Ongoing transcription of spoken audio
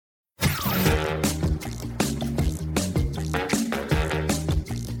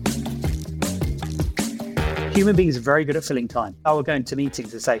Human beings are very good at filling time. I will go into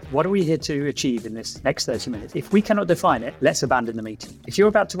meetings and say, what are we here to achieve in this next 30 minutes? If we cannot define it, let's abandon the meeting. If you're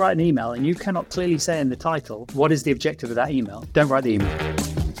about to write an email and you cannot clearly say in the title, what is the objective of that email? Don't write the email.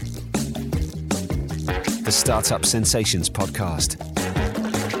 The Startup Sensations Podcast.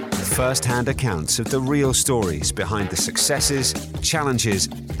 First-hand accounts of the real stories behind the successes, challenges,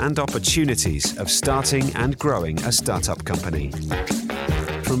 and opportunities of starting and growing a startup company.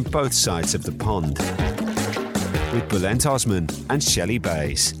 From both sides of the pond. With Bulent Osman and Shelley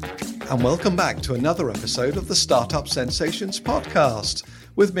Bays. And welcome back to another episode of the Startup Sensations Podcast.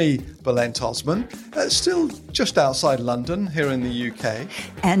 With me, Bulent Osman, still just outside London here in the UK.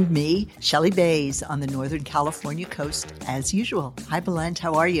 And me, Shelley Bays, on the Northern California coast, as usual. Hi, Bulent.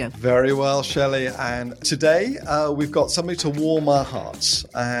 How are you? Very well, Shelley. And today we've got somebody to warm our hearts.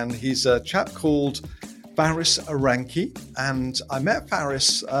 And he's a chap called Faris Aranki. And I met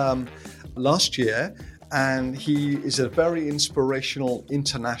Faris last year, and he is a very inspirational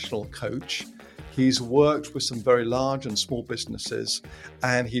international coach. He's worked with some very large and small businesses,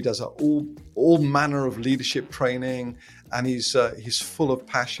 and he does all manner of leadership training, and he's full of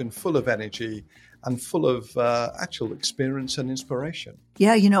passion, full of energy, and full of actual experience and inspiration.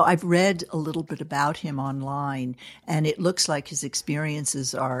 Yeah, I've read a little bit about him online, and it looks like his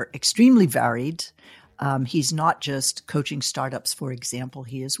experiences are extremely varied. He's not just coaching startups, for example.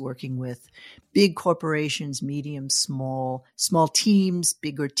 He is working with big corporations, medium, small teams,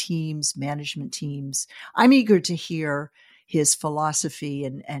 bigger teams, management teams. I'm eager to hear his philosophy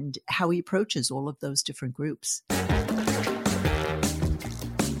and how he approaches all of those different groups.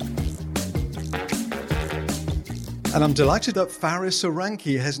 And I'm delighted that Faris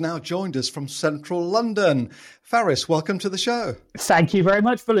Aranki has now joined us from central London. Faris, welcome to the show. Thank you very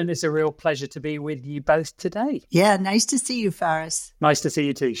much, Bulent. It's a real pleasure to be with you both today. Yeah, nice to see you, Faris. Nice to see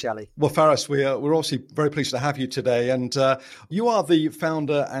you too, Shelley. Well, Faris, we're obviously very pleased to have you today. And you are the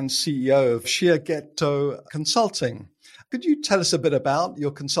founder and CEO of Shiagetto Consulting. Could you tell us a bit about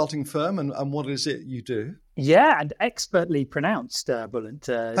your consulting firm and what is it you do? Yeah, and expertly pronounced,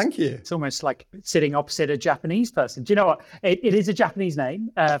 Bulent. Thank you. It's almost like sitting opposite a Japanese person. Do you know what? It is a Japanese name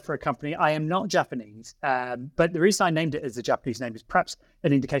for a company. I am not Japanese, but the reason I named it as a Japanese name is perhaps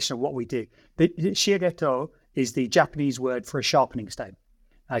an indication of what we do. The Shiagetto is the Japanese word for a sharpening stone.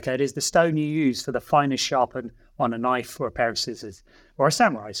 Okay, it is the stone you use for the finest sharpen on a knife or a pair of scissors or a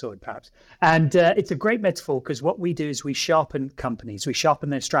samurai sword, perhaps. And it's a great metaphor because what we do is we sharpen companies, we sharpen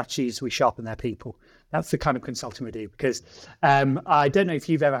their strategies, we sharpen their people. That's the kind of consulting we do because I don't know if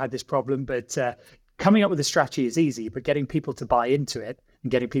you've ever had this problem, but coming up with a strategy is easy, but getting people to buy into it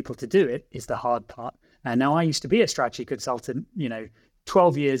and getting people to do it is the hard part. And now I used to be a strategy consultant,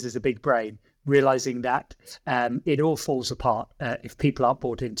 12 years as a big brain, realizing that it all falls apart if people aren't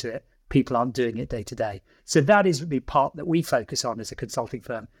bought into it, people aren't doing it day to day. So that is the part that we focus on as a consulting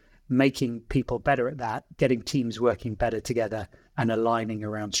firm, making people better at that, getting teams working better together and aligning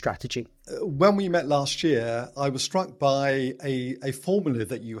around strategy. When we met last year, I was struck by a formula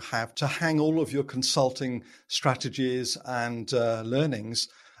that you have to hang all of your consulting strategies and learnings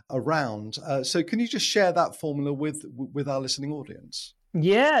around. So can you just share that formula with our listening audience?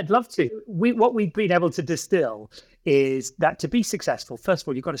 Yeah, I'd love to. What we've been able to distill is that to be successful, first of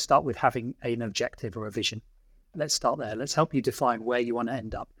all, you've got to start with having an objective or a vision. Let's start there. Let's help you define where you want to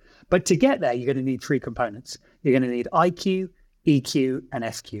end up. But to get there, you're going to need three components. You're going to need IQ, EQ,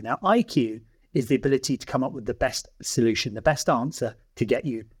 and SQ. Now, IQ is the ability to come up with the best solution, the best answer to get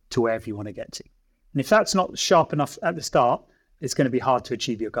you to wherever you want to get to. And if that's not sharp enough at the start, it's going to be hard to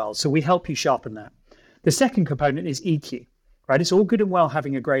achieve your goals. So we help you sharpen that. The second component is EQ. Right? It's all good and well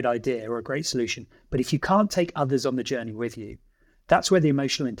having a great idea or a great solution, but if you can't take others on the journey with you, that's where the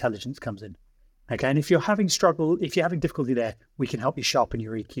emotional intelligence comes in. Okay, and if you're having difficulty there, we can help you sharpen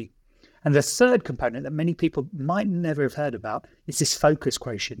your EQ. And the third component that many people might never have heard about is this focus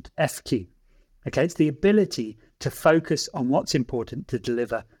quotient, FQ. Okay, it's the ability to focus on what's important to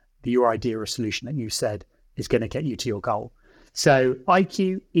deliver your idea or solution that you said is going to get you to your goal. So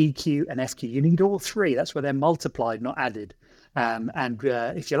IQ, EQ, and SQ, you need all three. That's where they're multiplied, not added. And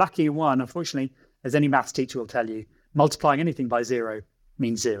if you're lucky in one, unfortunately, as any maths teacher will tell you, multiplying anything by zero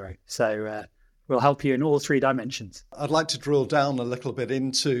means zero. So we'll help you in all three dimensions. I'd like to drill down a little bit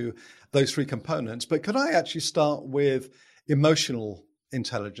into those three components, but could I actually start with emotional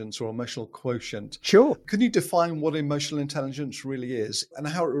intelligence or emotional quotient? Sure. Can you define what emotional intelligence really is and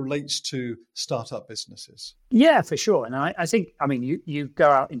how it relates to startup businesses? Yeah, for sure. And I think, you go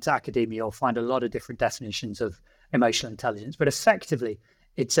out into academia, you'll find a lot of different definitions of emotional intelligence, but effectively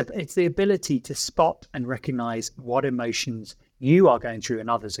it's the ability to spot and recognize what emotions you are going through and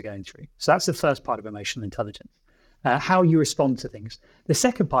others are going through. So that's the first part of emotional intelligence, how you respond to things. The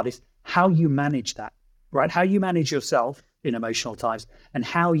second part is how you manage that, right? How you manage yourself in emotional times and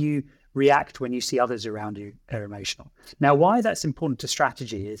how you react when you see others around you are emotional. Now, why that's important to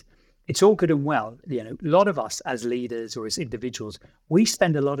strategy is it's all good and well. A lot of us as leaders or as individuals, we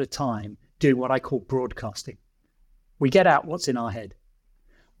spend a lot of time doing what I call broadcasting. We get out what's in our head.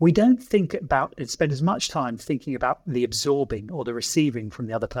 We don't think about and spend as much time thinking about the absorbing or the receiving from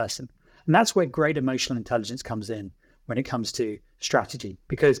the other person. And that's where great emotional intelligence comes in when it comes to strategy.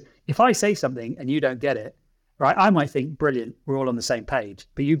 Because if I say something and you don't get it, right, I might think, brilliant, we're all on the same page.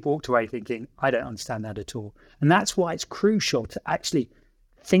 But you've walked away thinking, I don't understand that at all. And that's why it's crucial to actually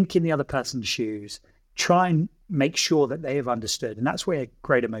think in the other person's shoes, try and make sure that they have understood. And that's where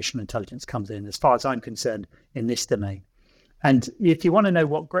great emotional intelligence comes in, as far as I'm concerned, in this domain. And if you want to know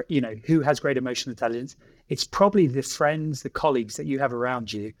who has great emotional intelligence, it's probably the friends, the colleagues that you have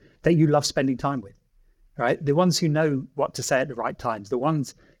around you that you love spending time with, right? The ones who know what to say at the right times, the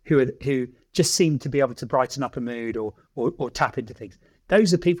ones who just seem to be able to brighten up a mood or tap into things.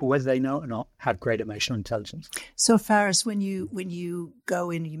 Those are people, whether they know it or not, have great emotional intelligence. So Faris, when you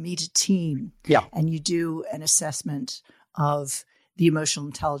go in, you meet a team, and you do an assessment of the emotional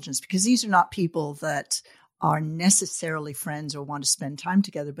intelligence, because these are not people that are necessarily friends or want to spend time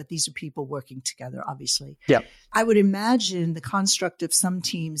together, but these are people working together, obviously. Yeah. I would imagine the construct of some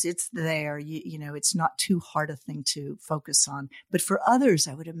teams, it's there, it's not too hard a thing to focus on. But for others,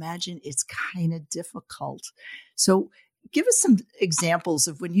 I would imagine it's kind of difficult. So give us some examples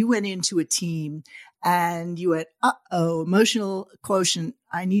of when you went into a team and you went, emotional quotient,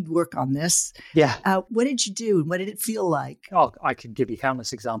 I need work on this. Yeah. What did you do? And what did it feel like? Oh, I could give you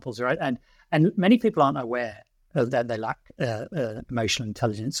countless examples, right? And many people aren't aware that they lack emotional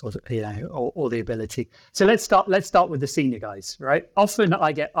intelligence or the ability. So let's start with the senior guys, right? Often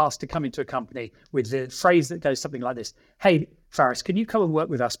I get asked to come into a company with the phrase that goes something like this: "Hey, Faris, can you come and work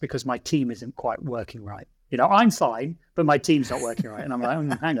with us because my team isn't quite working right? I'm fine, but my team's not working right." And I'm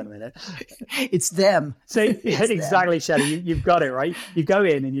like, hang on a minute. It's them. So exactly, Shelley, you've got it, right? You go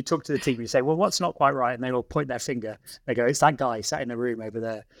in and you talk to the team and you say, well, what's not quite right? And they all point their finger. They go, it's that guy sat in the room over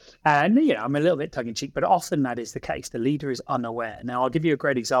there. And, I'm a little bit tongue in cheek, but often that is the case. The leader is unaware. Now, I'll give you a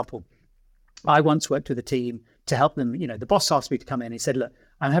great example. I once worked with a team to help them. The boss asked me to come in. He said, look,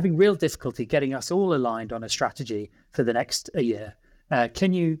 I'm having real difficulty getting us all aligned on a strategy for the next year.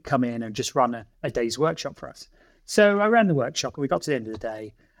 Can you come in and just run a day's workshop for us? So I ran the workshop and we got to the end of the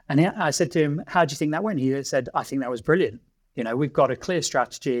day. And I said to him, how do you think that went? He said, I think that was brilliant. We've got a clear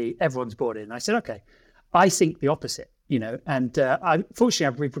strategy. Everyone's bought in. And I said, okay, I think the opposite, and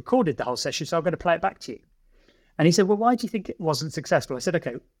fortunately we've recorded the whole session, so I'm going to play it back to you. And he said, well, why do you think it wasn't successful? I said,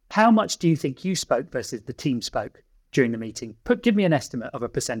 okay, how much do you think you spoke versus the team spoke during the meeting? Give me an estimate of a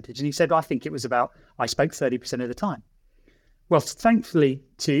percentage. And he said, well, I think it was I spoke 30% of the time. Well, thankfully,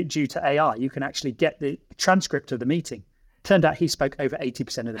 due to AI, you can actually get the transcript of the meeting. Turned out he spoke over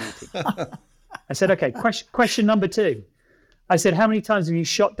 80% of the meeting. I said, okay, question number 2. I said, how many times have you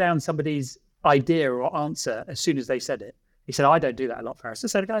shot down somebody's idea or answer as soon as they said it? He said, I don't do that a lot, Faris. I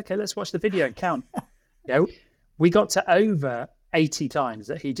said, okay, let's watch the video and count. We got to over 80 times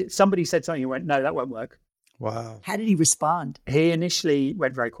that somebody said something and went, no, that won't work. Wow. How did he respond? He initially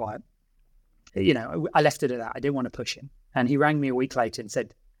went very quiet. I left it at that. I didn't want to push him. And he rang me a week later and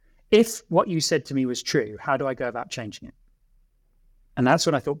said, if what you said to me was true, how do I go about changing it? And that's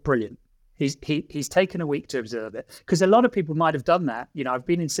when I thought, brilliant. He's taken a week to observe it, because a lot of people might have done that. I've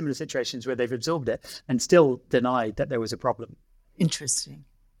been in similar situations where they've absorbed it and still denied that there was a problem. Interesting.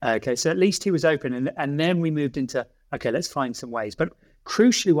 Okay, so at least he was open. And then we moved into, okay, let's find some ways. But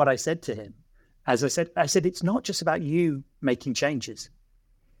crucially, what I said to him, as I said, it's not just about you making changes.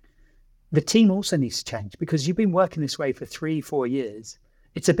 The team also needs to change, because you've been working this way for 3-4 years.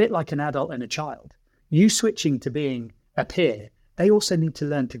 It's a bit like an adult and a child. You switching to being a peer, they also need to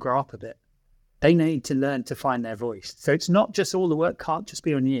learn to grow up a bit. They need to learn to find their voice. So it's not just all the work can't just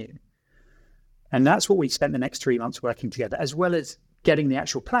be on you. And that's what we spent the next 3 months working together, as well as getting the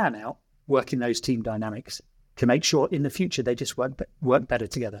actual plan out, working those team dynamics to make sure in the future they just work better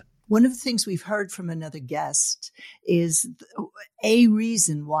together. One of the things we've heard from another guest is a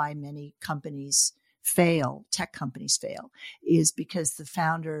reason why many companies fail, tech companies fail, is because the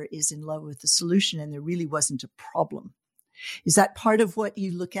founder is in love with the solution and there really wasn't a problem. Is that part of what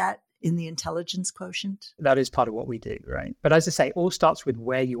you look at in the intelligence quotient? That is part of what we do, right? But as I say, it all starts with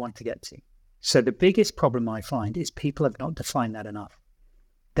where you want to get to. So the biggest problem I find is people have not defined that enough.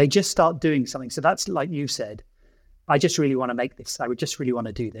 They just start doing something. So that's like you said, I just really want to make this. I would just really want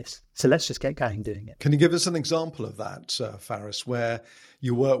to do this. So let's just get going doing it. Can you give us an example of that, Faris, where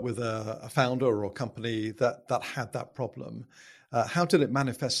you work with a founder or a company that had that problem? How did it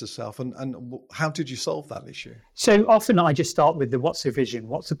manifest itself and how did you solve that issue? So often I just start with what's the vision?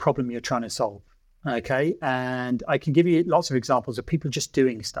 What's the problem you're trying to solve? Okay. And I can give you lots of examples of people just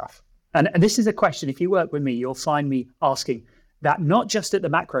doing stuff. And this is a question, if you work with me, you'll find me asking that not just at the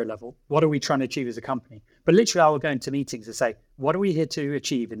macro level, what are we trying to achieve as a company? But literally I will go into meetings and say, what are we here to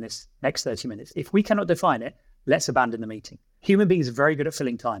achieve in this next 30 minutes? If we cannot define it, let's abandon the meeting. Human beings are very good at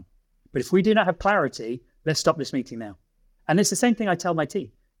filling time. But if we do not have clarity, let's stop this meeting now. And it's the same thing I tell my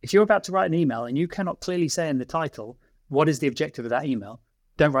team. If you're about to write an email and you cannot clearly say in the title, what is the objective of that email?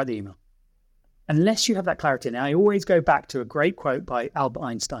 Don't write the email. Unless you have that clarity. Now, I always go back to a great quote by Albert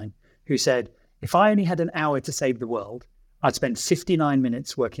Einstein, who said, if I only had an hour to save the world, I'd spend 59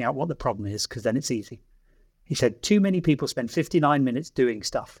 minutes working out what the problem is, because then it's easy. He said, too many people spend 59 minutes doing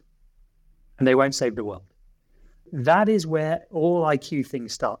stuff and they won't save the world. That is where all IQ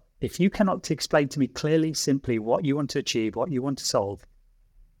things start. If you cannot explain to me clearly, simply what you want to achieve, what you want to solve,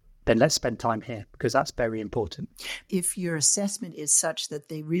 then let's spend time here, because that's very important. If your assessment is such that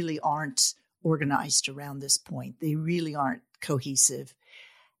they really aren't organized around this point, they really aren't cohesive,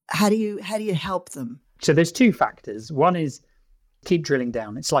 how do you help them? So there's two factors. One is keep drilling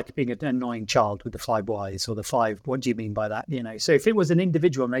down. It's like being an annoying child with the 5 whys or the 5, what do you mean by that? So if it was an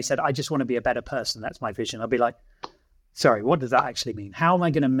individual and they said, I just want to be a better person, that's my vision, I'd be like, sorry, what does that actually mean? How am I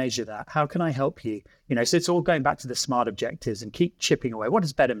going to measure that? How can I help you? So it's all going back to the SMART objectives and keep chipping away. What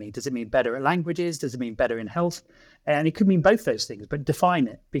does better mean? Does it mean better at languages? Does it mean better in health? And it could mean both those things, but define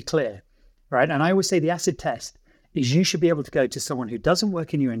it, be clear, right? And I always say the acid test is you should be able to go to someone who doesn't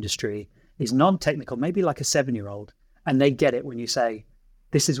work in your industry, is non-technical, maybe like a 7-year-old, and they get it when you say,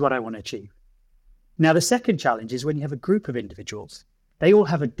 this is what I want to achieve. Now, the second challenge is when you have a group of individuals, they all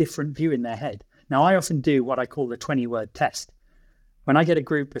have a different view in their head. Now, I often do what I call the 20-word test. When I get a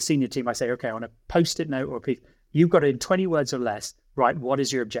group, a senior team, I say, okay, on a Post-it note or a piece, you've got to, in 20 words or less, write, what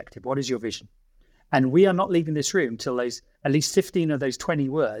is your objective? What is your vision? And we are not leaving this room till at least 15 of those 20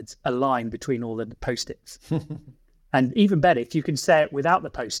 words align between all the Post-its. And even better, if you can say it without the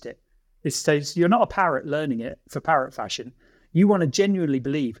Post-it, so you're not a parrot learning it for parrot fashion. You want to genuinely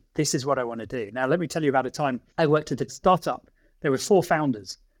believe, this is what I want to do. Now, let me tell you about a time I worked at a startup. There were 4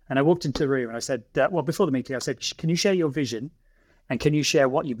 founders. And I walked into the room and I said, before the meeting, I said, can you share your vision? And can you share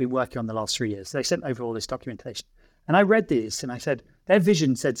what you've been working on the last 3 years? They sent over all this documentation. And I read this and I said, their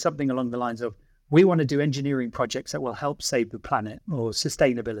vision said something along the lines of, we want to do engineering projects that will help save the planet or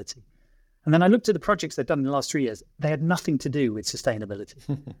sustainability. And then I looked at the projects they'd done in the last 3 years. They had nothing to do with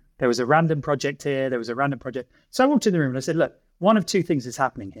sustainability. There was a random project here. There was a random project. So I walked in the room and I said, look, one of 2 things is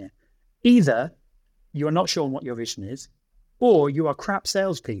happening here. Either you are not sure on what your vision is, or you are crap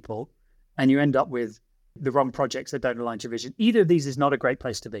salespeople and you end up with the wrong projects that don't align to your vision. Either of these is not a great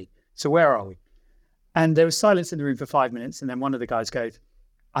place to be. So where are we? And there was silence in the room for 5 minutes. And then one of the guys goes,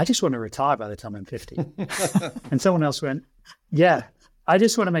 I just want to retire by the time I'm 50. And someone else went, yeah, I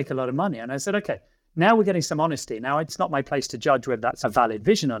just want to make a lot of money. And I said, okay, now we're getting some honesty. Now, it's not my place to judge whether that's a valid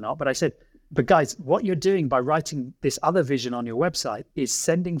vision or not. But I said, but guys, what you're doing by writing this other vision on your website is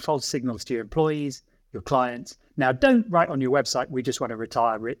sending false signals to your employees, your clients. Now, don't write on your website, we just want to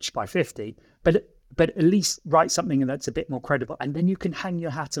retire rich by 50, but at least write something that's a bit more credible. And then you can hang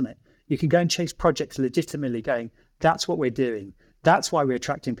your hat on it. You can go and chase projects legitimately going, that's what we're doing. That's why we're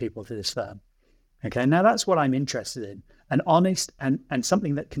attracting people to this firm. Okay, now that's what I'm interested in. An honest and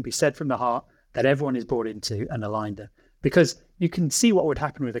something that can be said from the heart that everyone is bought into and aligned to. Because you can see what would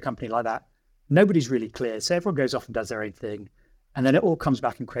happen with a company like that. Nobody's really clear. So everyone goes off and does their own thing. And then it all comes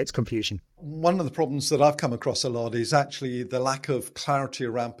back and creates confusion. One of the problems that I've come across a lot is actually the lack of clarity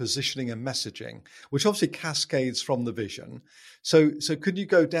around positioning and messaging, which obviously cascades from the vision. So could you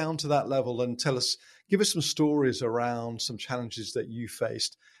go down to that level and give us some stories around some challenges that you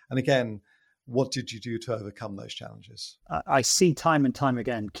faced? And again, what did you do to overcome those challenges? I see time and time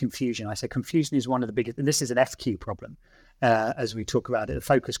again confusion. I say confusion is one of the biggest, and this is an FQ problem as we talk about it, a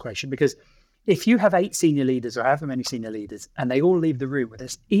focus question, because if you have 8 senior leaders or however many senior leaders, and they all leave the room with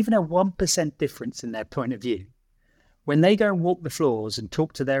there's even a 1% difference in their point of view, when they go and walk the floors and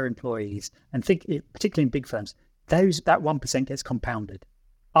talk to their employees and think, particularly in big firms, that 1% gets compounded.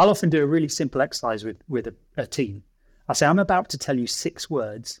 I'll often do a really simple exercise with a team. I say, I'm about to tell you 6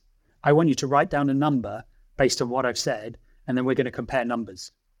 words. I want you to write down a number based on what I've said, and then we're going to compare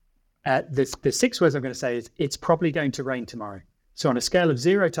numbers. The 6 words I'm going to say is, it's probably going to rain tomorrow. So on a scale of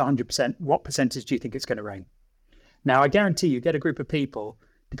 0 to 100%, what percentage do you think it's going to rain? Now, I guarantee you get a group of people,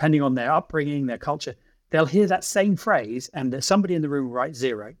 depending on their upbringing, their culture, they'll hear that same phrase and there's somebody in the room will write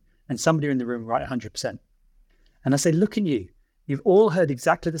 0 and somebody in the room will write 100%. And I say, look at you. You've all heard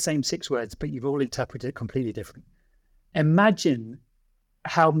exactly the same 6 words, but you've all interpreted it completely different. Imagine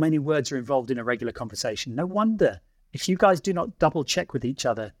how many words are involved in a regular conversation. No wonder if you guys do not double check with each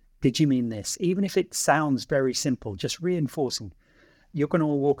other, did you mean this? Even if it sounds very simple, just reinforcing, you're going to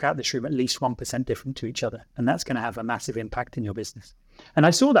all walk out this room at least 1% different to each other. And that's going to have a massive impact in your business. And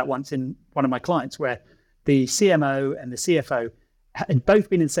I saw that once in one of my clients where the CMO and the CFO had both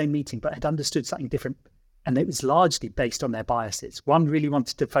been in the same meeting, but had understood something different. And it was largely based on their biases. One really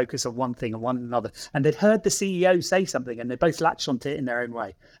wanted to focus on one thing and one another. And they'd heard the CEO say something and they both latched onto it in their own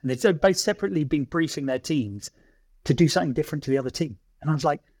way. And they'd both separately been briefing their teams to do something different to the other team. And I was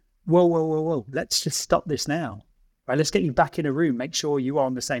like, whoa, let's just stop this now. Right, let's get you back in a room, make sure you are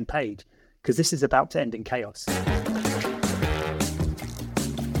on the same page, because this is about to end in chaos.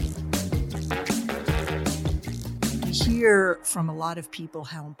 We hear from a lot of people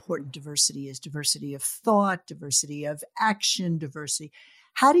how important diversity is, diversity of thought, diversity of action, diversity.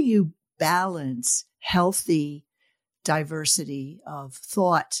 How do you balance healthy diversity of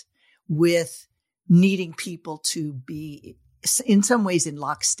thought with needing people to be in some ways in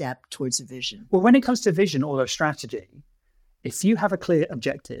lockstep towards a vision? Well, when it comes to vision or a strategy, if you have a clear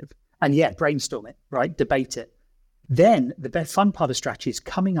objective and brainstorm it, right? Debate it. Then the best fun part of strategy is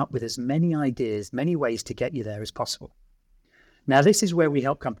coming up with as many ideas, many ways to get you there as possible. Now, this is where we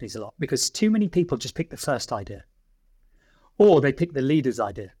help companies a lot because too many people just pick the first idea or they pick the leader's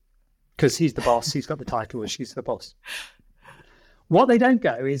idea because he's the boss, he's got the title or she's the boss. What they don't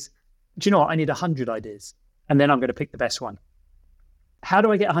go is, do you know what? I need 100 ideas and then I'm going to pick the best one. How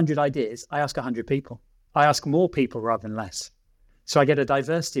do I get 100 ideas? I ask 100 people. I ask more people rather than less. So I get a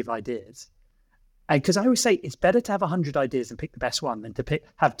diversity of ideas. And because I always say it's better to have 100 ideas and pick the best one than to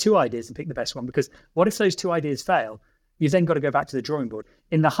have 2 ideas and pick the best one. Because what if those 2 ideas fail? You've then got to go back to the drawing board.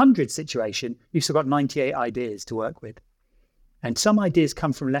 In the 100 situation, you've still got 98 ideas to work with. And some ideas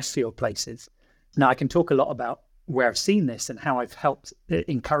come from left field places. Now, I can talk a lot about where I've seen this and how I've helped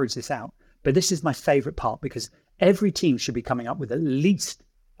encourage this out. But this is my favorite part because every team should be coming up with at least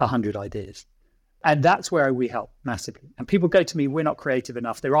 100 ideas. And that's where we help massively. And people go to me, we're not creative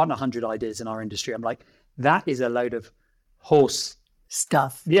enough. There aren't 100 ideas in our industry. I'm like, that is a load of horse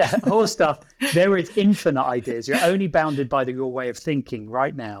stuff. Yeah, horse stuff. There is infinite ideas. You're only bounded by your way of thinking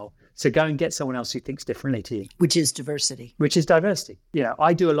right now. So go and get someone else who thinks differently to you. Which is diversity. Which is diversity. You know,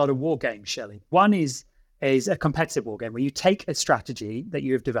 I do a lot of war games, Shelley. One is a competitive war game where you take a strategy that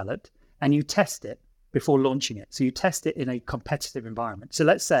you have developed and you test it before launching it. So you test it in a competitive environment. So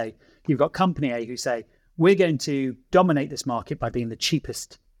let's say you've got company A who say, we're going to dominate this market by being the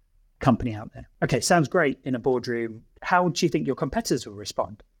cheapest company out there. Okay, sounds great in a boardroom. How do you think your competitors will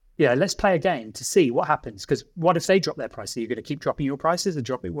respond? Yeah, let's play a game to see what happens. Because what if they drop their prices? Are you going to keep dropping your prices or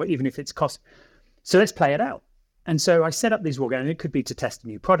drop it, even if it's cost? So let's play it out. And so I set up these war games. It could be to test a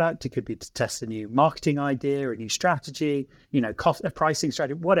new product. It could be to test a new marketing idea, a new strategy, cost, a pricing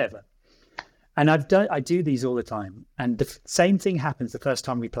strategy, whatever. And I do these all the time. And the same thing happens the first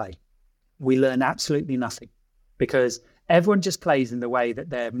time we play. We learn absolutely nothing because everyone just plays in the way that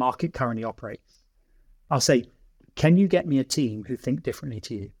their market currently operates. I'll say, can you get me a team who think differently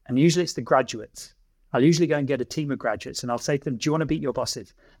to you? And usually it's the graduates. I'll usually go and get a team of graduates and I'll say to them, do you want to beat your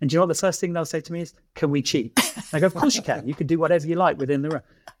bosses? And do you know what the first thing they'll say to me is, can we cheat? I go, of course you can. You can do whatever you like within the room,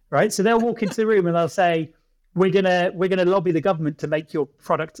 right? So they'll walk into the room and they'll say, we're gonna lobby the government to make your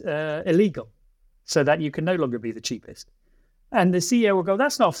product illegal so that you can no longer be the cheapest. And the CEO will go,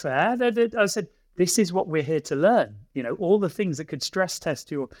 that's not fair. I said, this is what we're here to learn. All the things that could stress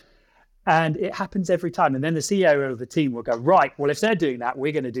test you. And it happens every time. And then the CEO of the team will go, right, well, if they're doing that,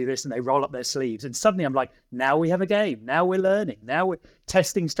 we're going to do this. And they roll up their sleeves. And suddenly I'm like, now we have a game. Now we're learning. Now we're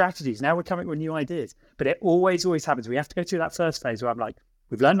testing strategies. Now we're coming up with new ideas. But it always happens. We have to go through that first phase where I'm like,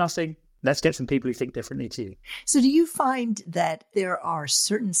 we've learned nothing. Let's get some people who think differently to you. So do you find that there are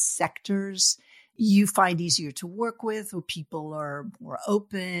certain sectors you find easier to work with, where people are more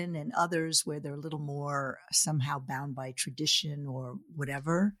open, and others where they're a little more somehow bound by tradition or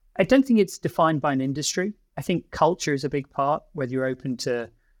whatever? I don't think it's defined by an industry. I think culture is a big part, whether you're open to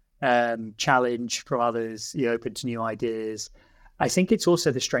challenge from others, you're open to new ideas. I think it's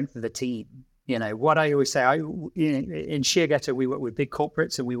also the strength of the team. What I always say, in Sheargetter, we work with big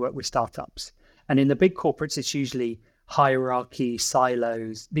corporates and we work with startups. And in the big corporates, it's usually hierarchy,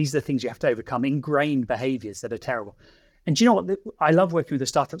 silos. These are the things you have to overcome, ingrained behaviors that are terrible. And do you know what? I love working with the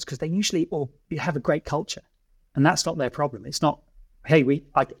startups because they usually have a great culture. And that's not their problem. It's not, hey,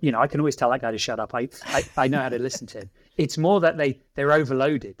 I can always tell that guy to shut up. I know how to listen to him. It's more that they're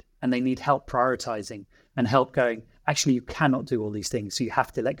overloaded and they need help prioritizing and help going, actually, you cannot do all these things. So you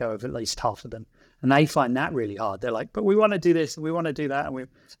have to let go of at least half of them. And they find that really hard. They're like, but we want to do this and we want to do that. And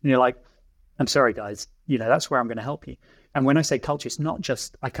you're like, I'm sorry, guys, that's where I'm going to help you. And when I say culture, it's not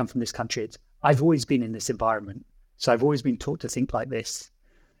just I come from this country. It's I've always been in this environment. So I've always been taught to think like this.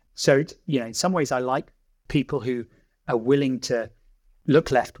 So, in some ways I like people who are willing to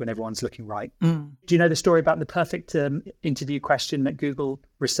look left when everyone's looking right. Do you know the story about the perfect interview question that Google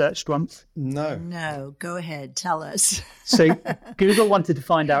researched once? No, go ahead. Tell us. So Google wanted to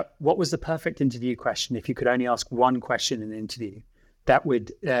find out what was the perfect interview question if you could only ask one question in an interview that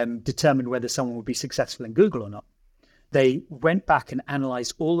would determine whether someone would be successful in Google or not. They went back and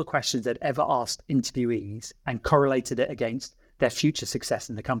analyzed all the questions they'd ever asked interviewees and correlated it against their future success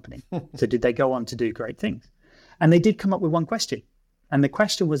in the company. So did they go on to do great things? And they did come up with one question. And the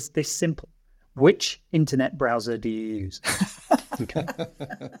question was this simple: which internet browser do you use? Okay.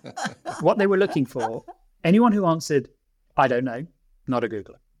 What they were looking for, anyone who answered, I don't know, not a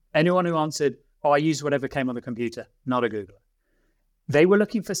Googler. Anyone who answered, I use whatever came on the computer, not a Googler. They were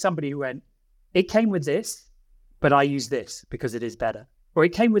looking for somebody who went, it came with this, but I use this because it is better. Or it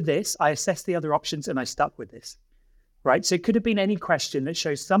came with this, I assessed the other options and I stuck with this. Right? So it could have been any question that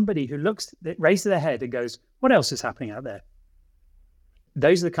shows somebody who raises their head and goes, what else is happening out there?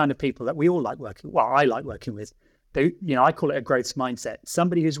 Those are the kind of people that we all like working with. Well, I like working with. I call it a growth mindset.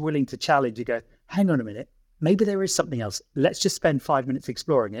 Somebody who's willing to challenge you, go, hang on a minute, maybe there is something else. Let's just spend 5 minutes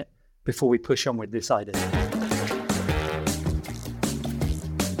exploring it before we push on with this idea.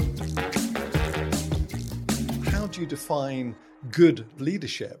 How do you define good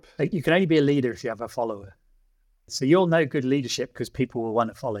leadership? You can only be a leader if you have a follower. So you'll know good leadership because people will want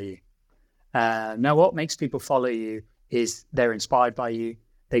to follow you. Now, what makes people follow you is they're inspired by you.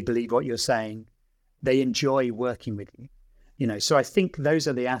 They believe what you're saying. They enjoy working with you. So I think those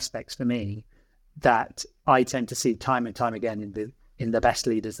are the aspects for me that I tend to see time and time again in the best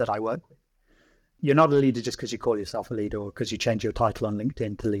leaders that I work with. You're not a leader just because you call yourself a leader or because you change your title on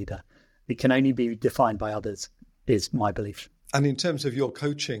LinkedIn to leader. It can only be defined by others, is my belief. And in terms of your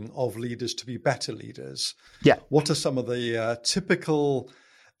coaching of leaders to be better leaders, what are some of the typical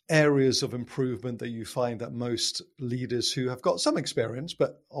areas of improvement that you find that most leaders who have got some experience,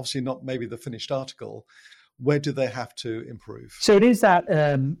 but obviously not maybe the finished article, where do they have to improve? So it is that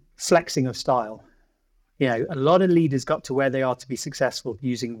flexing of style. A lot of leaders got to where they are to be successful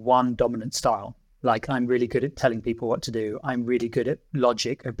using one dominant style. Like, I'm really good at telling people what to do. I'm really good at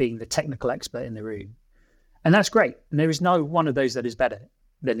logic, of being the technical expert in the room. And that's great. And there is no one of those that is better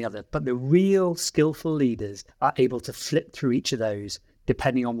than the other. But the real skillful leaders are able to flip through each of those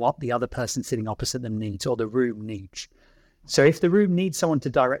depending on what the other person sitting opposite them needs or the room needs. So if the room needs someone to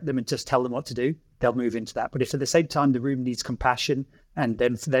direct them and just tell them what to do, they'll move into that. But if at the same time the room needs compassion and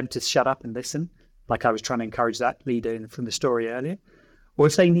then for them to shut up and listen, like I was trying to encourage that leader from the story earlier, or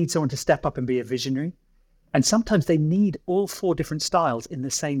if they need someone to step up and be a visionary, and sometimes they need all 4 different styles in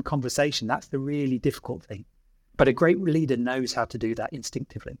the same conversation. That's the really difficult thing. But a great leader knows how to do that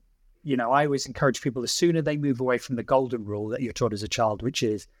instinctively. I always encourage people, the sooner they move away from the golden rule that you're taught as a child, which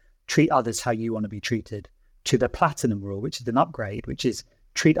is treat others how you want to be treated, to the platinum rule, which is an upgrade, which is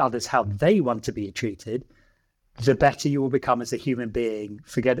treat others how they want to be treated, the better you will become as a human being.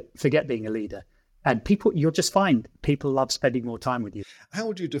 Forget being a leader. And you'll just find people love spending more time with you. How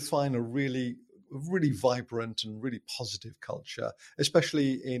would you define a really vibrant and really positive culture,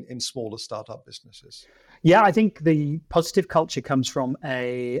 especially in smaller startup businesses? Yeah, I think the positive culture comes from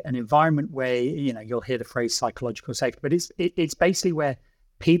an environment where, you'll hear the phrase psychological safety, but it's basically where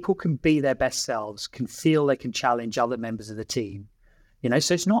people can be their best selves, can feel they can challenge other members of the team.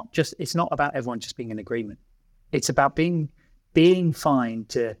 So it's not about everyone just being in agreement. It's about being fine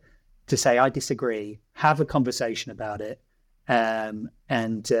to say, I disagree, have a conversation about it, and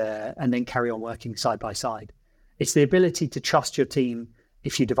then carry on working side by side. It's the ability to trust your team.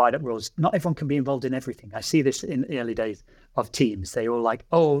 If you divide up roles, not everyone can be involved in everything. I see this in the early days of teams. They all like,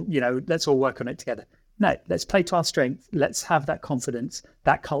 let's all work on it together. No, let's play to our strength. Let's have that confidence,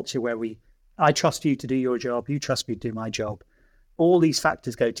 that culture where I trust you to do your job. You trust me to do my job. All these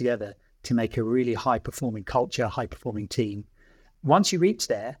factors go together to make a really high performing culture, high performing team. Once you reach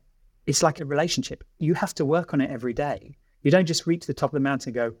there, it's like a relationship. You have to work on it every day. You don't just reach the top of the mountain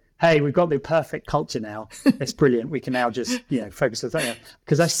and go, hey, we've got the perfect culture now. It's brilliant. We can now just, focus on that.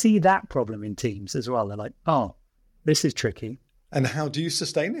 Because I see that problem in teams as well. They're like, oh, this is tricky. And how do you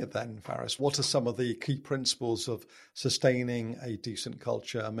sustain it then, Faris? What are some of the key principles of sustaining a decent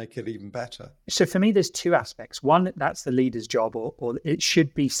culture and make it even better? So for me, there's 2 aspects. One, that's the leader's job, or it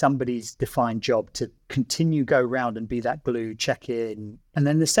should be somebody's defined job to continue, go around and be that glue, check in. And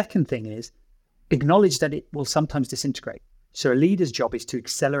then the second thing is, acknowledge that it will sometimes disintegrate. So a leader's job is to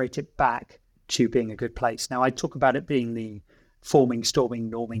accelerate it back to being a good place. Now, I talk about it being the forming,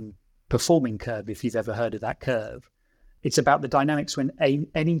 storming, norming, performing curve, if you've ever heard of that curve. It's about the dynamics when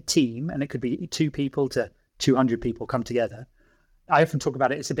any team, and it could be 2 people to 200 people, come together. I often talk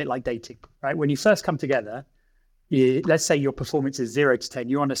about it, it's a bit like dating, right? When you first come together, let's say your performance is 0 to 10,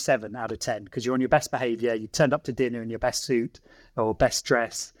 you're on a 7 out of 10 because you're on your best behavior, you turned up to dinner in your best suit or best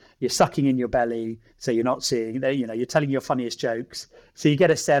dress, you're sucking in your belly, so you're not seeing, you're telling your funniest jokes. So you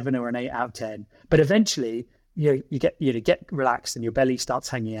get a 7 or an 8 out of 10. But eventually you get relaxed and your belly starts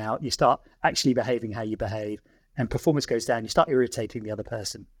hanging out, you start actually behaving how you behave, and performance goes down, you start irritating the other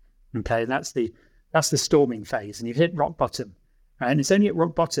person. Okay, and that's the storming phase, and you've hit rock bottom. Right? And it's only at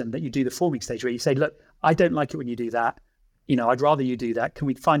rock bottom that you do the forming stage where you say, look, I don't like it when you do that. I'd rather you do that. Can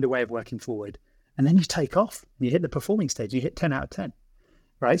we find a way of working forward? And then you take off and you hit the performing stage. You hit 10 out of 10,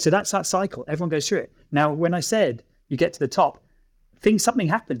 right? So that's that cycle. Everyone goes through it. Now, when I said you get to the top, something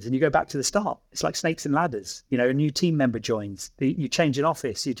happens and you go back to the start. It's like snakes and ladders. A new team member joins. You change an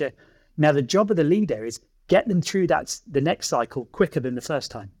office. Now, the job of the leader is get them through the next cycle quicker than the first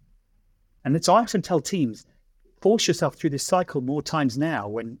time. And so I often tell teams, force yourself through this cycle more times now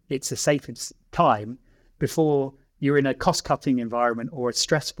when it's a safe time before you're in a cost-cutting environment or a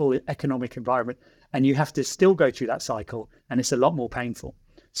stressful economic environment, and you have to still go through that cycle, and it's a lot more painful.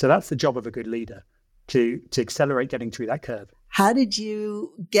 So that's the job of a good leader, to accelerate getting through that curve. How did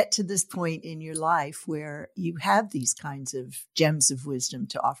you get to this point in your life where you have these kinds of gems of wisdom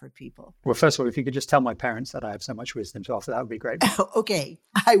to offer people? Well, first of all, if you could just tell my parents that I have so much wisdom to offer, that would be great. Okay,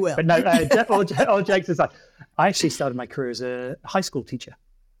 I will. But no, all jokes aside, I actually started my career as a high school teacher.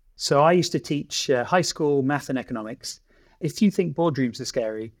 So I used to teach high school math and economics. If you think boardrooms are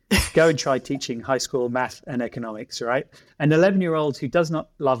scary, go and try teaching high school math and economics, right? An 11-year-old who does not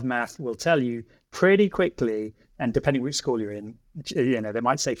love math will tell you pretty quickly, and depending which school you're in, they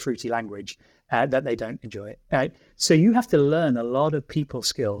might say fruity language, that they don't enjoy it. Right? So you have to learn a lot of people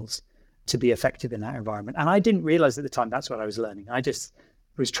skills to be effective in that environment. And I didn't realize at the time that's what I was learning. I just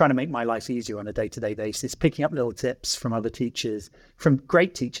was trying to make my life easier on a day-to-day basis, picking up little tips from other teachers, from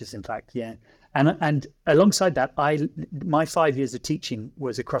great teachers, in fact, yeah. And alongside that, my 5 years of teaching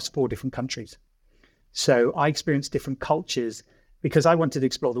was across 4 different countries. So I experienced different cultures because I wanted to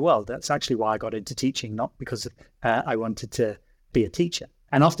explore the world. That's actually why I got into teaching, not because I wanted to be a teacher.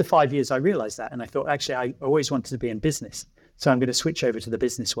 And after 5 years, I realized that. And I thought, actually, I always wanted to be in business. So I'm going to switch over to the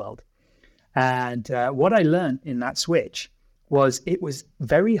business world. And what I learned in that switch was it was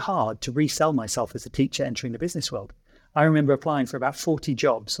very hard to resell myself as a teacher entering the business world. I remember applying for about 40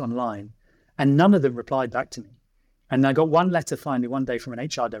 jobs online, and none of them replied back to me. And I got one letter finally one day from an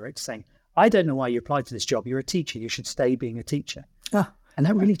HR director saying, I don't know why you applied for this job. You're a teacher. You should stay being a teacher. Oh. And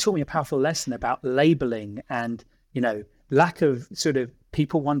that really taught me a powerful lesson about labeling and, lack of sort of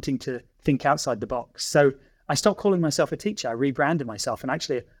people wanting to think outside the box. So I stopped calling myself a teacher. I rebranded myself. And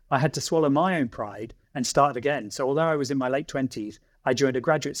actually, I had to swallow my own pride and start again. So although I was in my late 20s, I joined a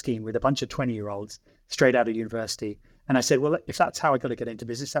graduate scheme with a bunch of 20-year-olds straight out of university. And I said, well, if that's how I got to get into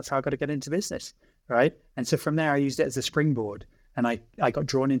business, that's how I got to get into business, right? And so from there, I used it as a springboard. And I got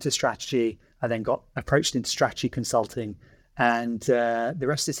drawn into strategy. I then got approached into strategy consulting. And the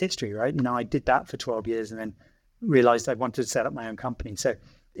rest is history, right? I did that for 12 years and then realized I wanted to set up my own company. So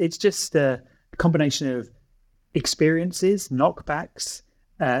it's just a combination of experiences, knockbacks,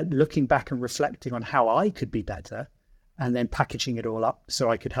 looking back and reflecting on how I could be better, and then packaging it all up so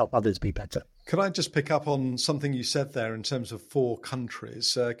I could help others be better. Can I just pick up on something you said there in terms of 4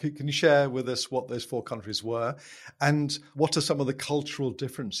 countries? Can you share with us what those 4 countries were and what are some of the cultural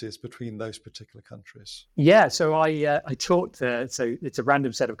differences between those particular countries? Yeah, so I taught, so it's a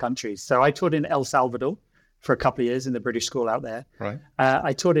random set of countries. So I taught in El Salvador for a couple of years in the British school out there. Right.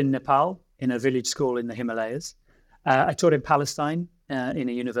 I taught in Nepal in a village school in the Himalayas. I taught in Palestine in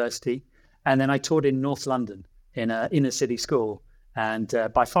a university. And then I taught in North London in an inner city school. And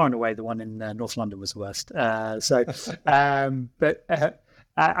by far and away, the one in North London was the worst. I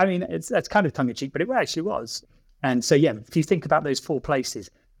mean, that's kind of tongue-in-cheek, but it actually was. And so, yeah, if you think about those 4 places,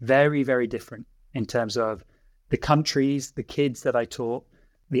 very, very different in terms of the countries, the kids that I taught,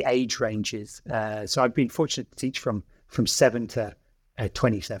 the age ranges. So I've been fortunate to teach from 7 to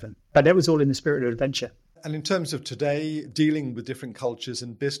 27. But that was all in the spirit of adventure. And in terms of today, dealing with different cultures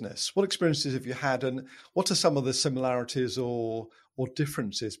in business, what experiences have you had and what are some of the similarities or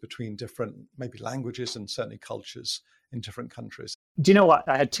differences between different maybe languages and certainly cultures in different countries. Do you know what?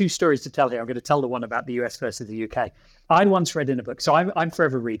 I had two stories to tell here. I'm going to tell the one about the US versus the UK. I once read in a book, so I'm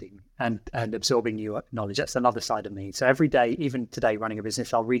forever reading and absorbing new knowledge. That's another side of me. So every day, even today, running a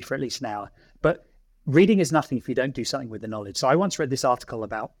business, I'll read for at least an hour. But reading is nothing if you don't do something with the knowledge. So I once read this article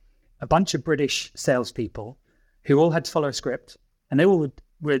about a bunch of British salespeople who all had to follow a script, and they all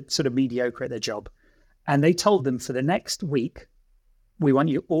were sort of mediocre at their job. And they told them, for the next week, we want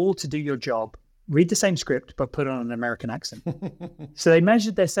you all to do your job, read the same script, but put on an American accent. So they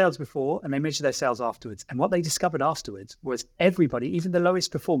measured their sales before and they measured their sales afterwards. And what they discovered afterwards was everybody, even the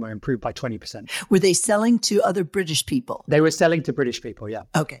lowest performer, improved by 20%. Were they selling to other British people? They were selling to British people, yeah.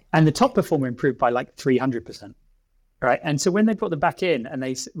 Okay. And the top performer improved by like 300%. Right. And so when they brought them back in and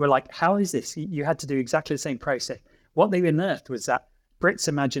they were like, how is this? You had to do exactly the same process. What they unearthed was that Brits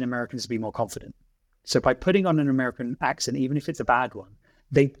imagine Americans to be more confident. So by putting on an American accent, even if it's a bad one,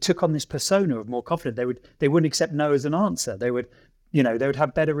 they took on this persona of more confident. They wouldn't accept no as an answer. They would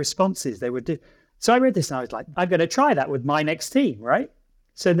have better responses. They would do. So I read this and I was like, I'm going to try that with my next team, right?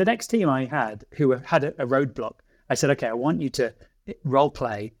 So the next team I had, who had a roadblock, I said, okay, I want you to role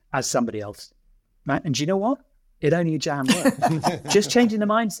play as somebody else, right? And do you know what? It only jam worked. Just changing the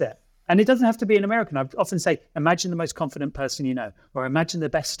mindset. And it doesn't have to be an American. I often say, imagine the most confident person you know, or imagine the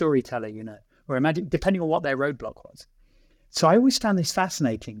best storyteller you know, or imagine, depending on what their roadblock was. So I always found this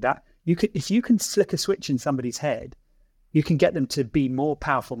fascinating, that if you can flick a switch in somebody's head, you can get them to be more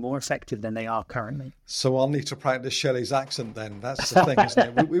powerful, more effective than they are currently. So I'll need to practice Shelley's accent then. That's the thing,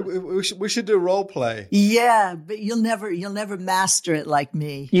 isn't it? We should do role play. Yeah, but you'll never master it like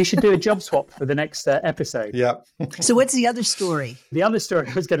me. You should do a job swap for the next episode. Yeah. So what's the other story? The other story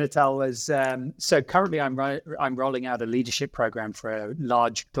I was going to tell was, so currently I'm rolling out a leadership program for a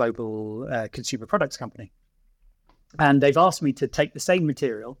large global consumer products company. And they've asked me to take the same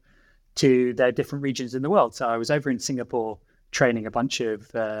material to their different regions in the world. So I was over in Singapore training a bunch of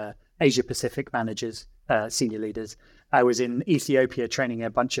Asia Pacific managers, senior leaders. I was in Ethiopia training a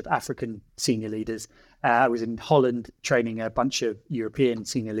bunch of African senior leaders. I was in Holland training a bunch of European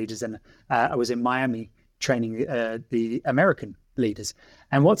senior leaders. And I was in Miami training the American leaders.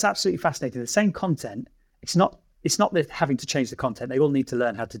 And what's absolutely fascinating, the same content, it's not that having to change the content. They all need to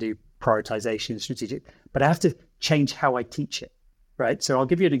learn how to do prioritization, strategic, but I have to change how I teach it. Right. So I'll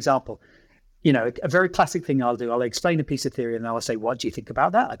give you an example. You know, a very classic thing I'll do, I'll explain a piece of theory and I'll say, what do you think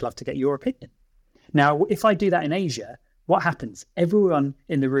about that? I'd love to get your opinion. Now, if I do that in Asia, what happens? Everyone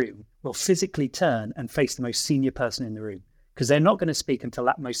in the room will physically turn and face the most senior person in the room, because they're not going to speak until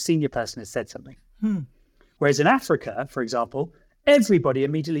that most senior person has said something. Whereas in Africa, for example, everybody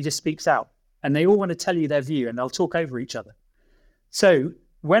immediately just speaks out and they all want to tell you their view and they'll talk over each other. So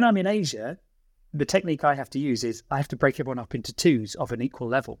when I'm in Asia, the technique I have to use is I have to break everyone up into twos of an equal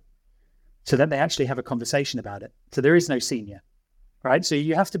level so that they actually have a conversation about it. So there is no senior, right? So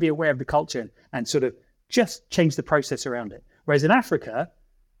you have to be aware of the culture and sort of just change the process around it. Whereas in Africa,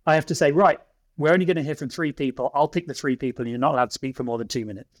 I have to say, right, we're only going to hear from 3 people. I'll pick the 3 people and you're not allowed to speak for more than 2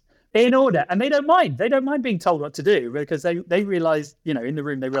 minutes. In order. And they don't mind. They don't mind being told what to do, because they realize, you know, in the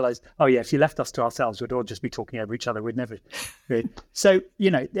room, they realize, oh yeah, if you left us to ourselves, we'd all just be talking over each other. We'd never. So, you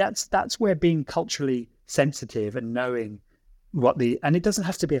know, that's where being culturally sensitive and knowing and it doesn't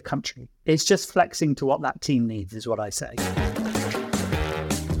have to be a country. It's just flexing to what that team needs is what I say.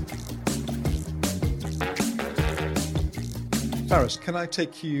 Faris, can I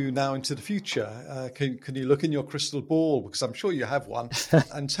take you now into the future? Can you look in your crystal ball, because I'm sure you have one,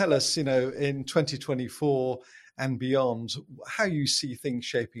 and tell us, you know, in 2024 and beyond, how you see things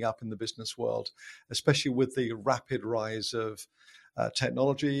shaping up in the business world, especially with the rapid rise of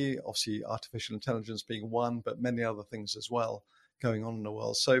technology, obviously artificial intelligence being one, but many other things as well going on in the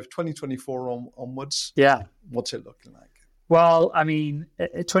world. So 2024 onwards, what's it looking like? Well, I mean,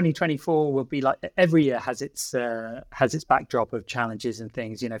 2024 will be like every year has its backdrop of challenges and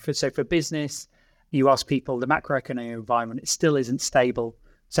things. You know, for business, you ask people, the macroeconomic environment, it still isn't stable.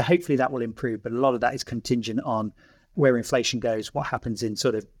 So hopefully that will improve, but a lot of that is contingent on where inflation goes, what happens in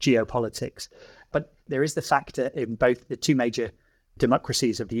sort of geopolitics. But there is the factor in both the 2 major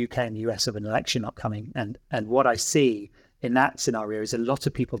democracies of the UK and the US of an election upcoming, and what I see in that scenario is a lot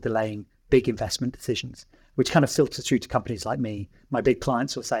of people delaying big investment decisions, which kind of filters through to companies like me. My big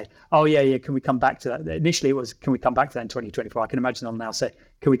clients will say, oh, yeah, can we come back to that? Initially, it was, can we come back to that in 2024? I can imagine they'll now say,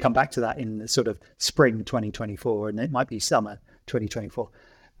 can we come back to that in the sort of spring 2024? And it might be summer 2024.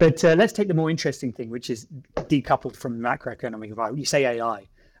 But let's take the more interesting thing, which is decoupled from the macroeconomic environment. You say AI.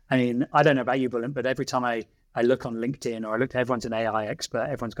 I mean, I don't know about you, Bullen, but every time I look on LinkedIn or I look, everyone's an AI expert,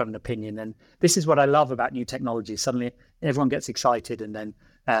 everyone's got an opinion. And this is what I love about new technology. Suddenly everyone gets excited and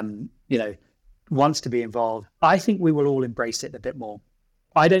then, you know, wants to be involved, I think we will all embrace it a bit more.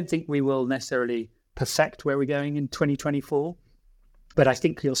 I don't think we will necessarily perfect where we're going in 2024, but I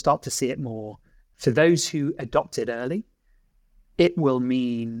think you'll start to see it more. For those who adopt it early, it will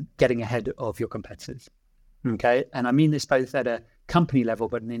mean getting ahead of your competitors. Okay. And I mean this both at a company level,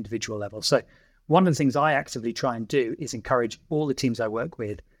 but an individual level. So one of the things I actively try and do is encourage all the teams I work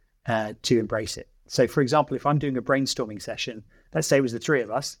with to embrace it. So for example, if I'm doing a brainstorming session, let's say it was the three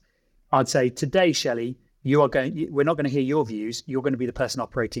of us, I'd say, today, Shelley, we're not going to hear your views. You're going to be the person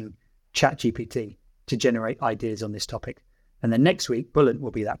operating ChatGPT to generate ideas on this topic. And then next week, Bullen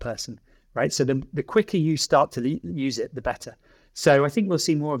will be that person, right? So the quicker you start to use it, the better. So I think we'll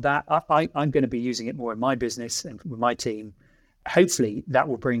see more of that. I'm going to be using it more in my business and with my team. Hopefully that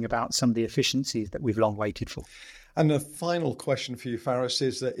will bring about some of the efficiencies that we've long waited for. And the final question for you, Faris,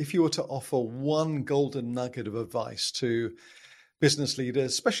 is that if you were to offer one golden nugget of advice to business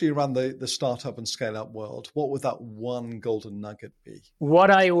leaders, especially around the startup and scale-up world, what would that one golden nugget be?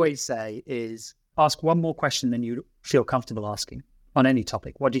 What I always say is ask one more question than you feel comfortable asking on any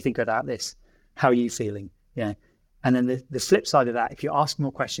topic. What do you think about this? How are you feeling? Yeah. And then the flip side of that, if you ask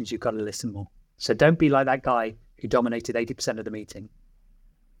more questions, you've got to listen more. So don't be like that guy who dominated 80% of the meeting.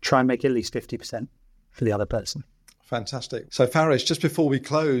 Try and make at least 50% for the other person. Fantastic. So Faris, just before we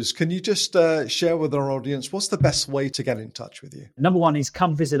close, can you just share with our audience, what's the best way to get in touch with you? Number one is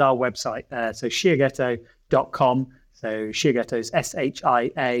come visit our website. So shiagetto.com. So Shiagetto is SHIAGETO.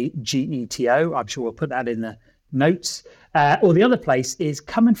 I'm sure we'll put that in the notes. Or the other place is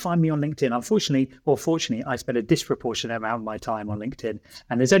come and find me on LinkedIn. Unfortunately, or fortunately, I spend a disproportionate amount of my time on LinkedIn,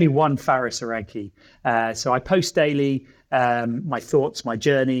 and there's only one Faris Aranki. So I post daily my thoughts, my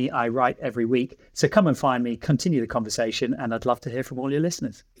journey. I write every week. So come and find me, continue the conversation, and I'd love to hear from all your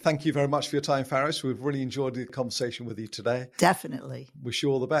listeners. Thank you very much for your time, Faris. We've really enjoyed the conversation with you today. Definitely. Wish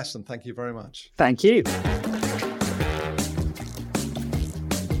you all the best, and thank you very much. Thank you.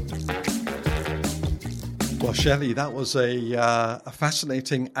 Well, Shelley, that was a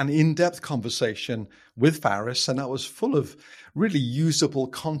fascinating and in-depth conversation with Faris, and that was full of really usable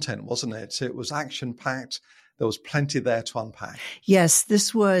content, wasn't it? It was action-packed. There was plenty there to unpack. Yes,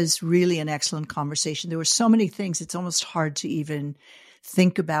 this was really an excellent conversation. There were so many things, it's almost hard to even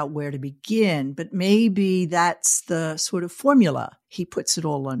think about where to begin, but maybe that's the sort of formula he puts it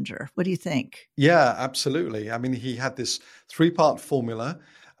all under. What do you think? Yeah, absolutely. I mean, he had this 3-part formula: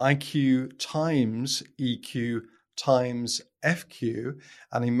 IQ times EQ times FQ.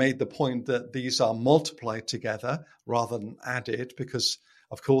 And he made the point that these are multiplied together rather than added, because,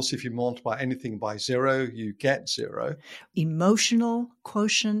 of course, if you multiply anything by 0, you get 0. Emotional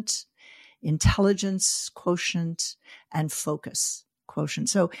quotient, intelligence quotient, and focus quotient.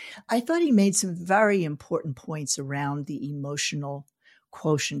 So I thought he made some very important points around the emotional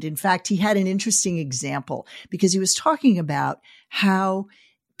quotient. In fact, he had an interesting example because he was talking about how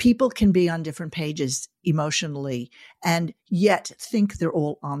people can be on different pages emotionally and yet think they're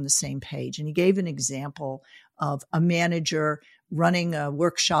all on the same page. And he gave an example of a manager running a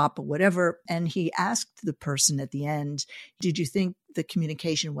workshop or whatever. And he asked the person at the end, did you think the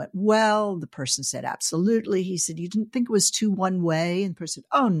communication went well? The person said, absolutely. He said, you didn't think it was too one way? And the person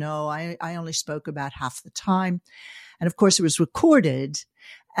said, oh no, I only spoke about half the time. And of course it was recorded.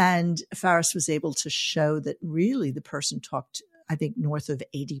 And Faris was able to show that really the person talked, I think, north of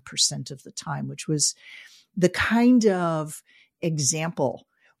 80% of the time, which was the kind of example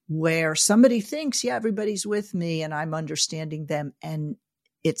where somebody thinks, yeah, everybody's with me and I'm understanding them, and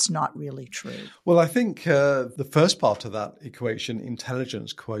it's not really true. Well, I think the first part of that equation,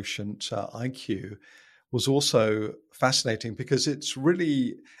 intelligence quotient, IQ, was also fascinating because it's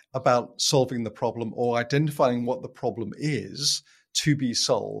really about solving the problem or identifying what the problem is to be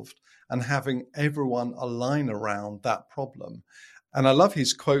solved and having everyone align around that problem. And I love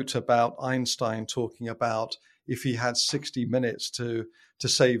his quote about Einstein talking about if he had 60 minutes to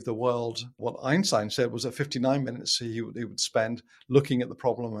save the world, what Einstein said was that 59 minutes he would spend looking at the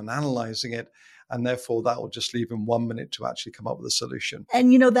problem and analyzing it. And therefore, that would just leave him 1 minute to actually come up with a solution.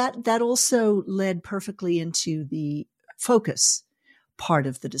 And, you know, that also led perfectly into the focus part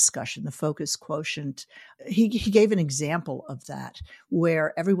of the discussion, the focus quotient. He gave an example of that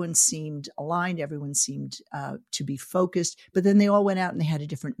where everyone seemed aligned, everyone seemed to be focused, but then they all went out and they had a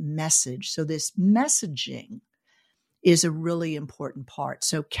different message. So this messaging is a really important part.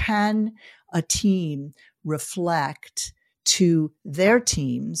 So can a team reflect to their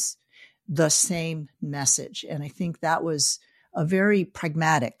teams the same message? And I think that was a very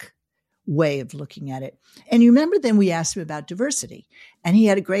pragmatic way of looking at it. And you remember then we asked him about diversity, and he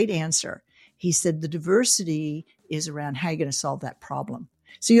had a great answer. He said the diversity is around how you're going to solve that problem.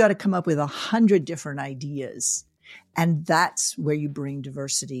 So you got to come up with 100 different ideas. And that's where you bring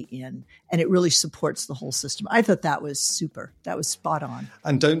diversity in. And it really supports the whole system. I thought that was super. That was spot on.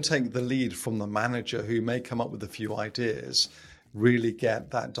 And don't take the lead from the manager who may come up with a few ideas. Really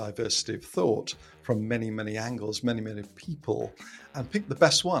get that diversity of thought from many, many angles, many, many people, and pick the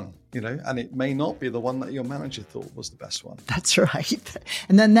best one, and it may not be the one that your manager thought was the best one. That's right.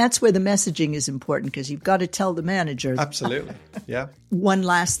 And then that's where the messaging is important, because you've got to tell the manager. Absolutely. Yeah. One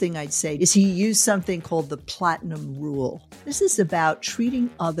last thing I'd say is he used something called the Platinum Rule. This is about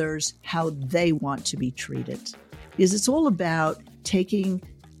treating others how they want to be treated, because it's all about taking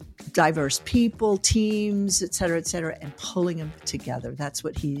diverse people, teams, et cetera, and pulling them together. That's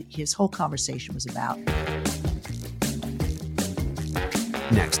what his whole conversation was about.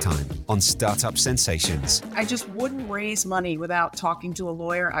 Next time on Startup Sensations. I just wouldn't raise money without talking to a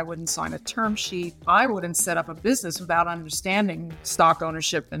lawyer. I wouldn't sign a term sheet. I wouldn't set up a business without understanding stock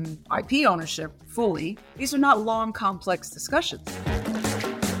ownership and IP ownership fully. These are not long, complex discussions.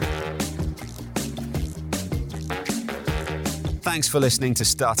 Thanks for listening to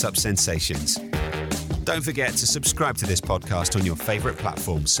Startup Sensations. Don't forget to subscribe to this podcast on your favorite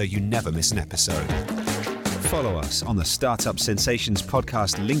platform so you never miss an episode. Follow us on the Startup Sensations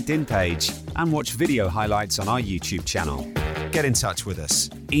podcast LinkedIn page and watch video highlights on our YouTube channel. Get in touch with us.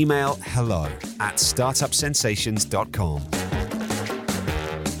 Email hello@startupsensations.com.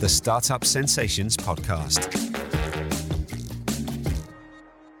 The Startup Sensations podcast.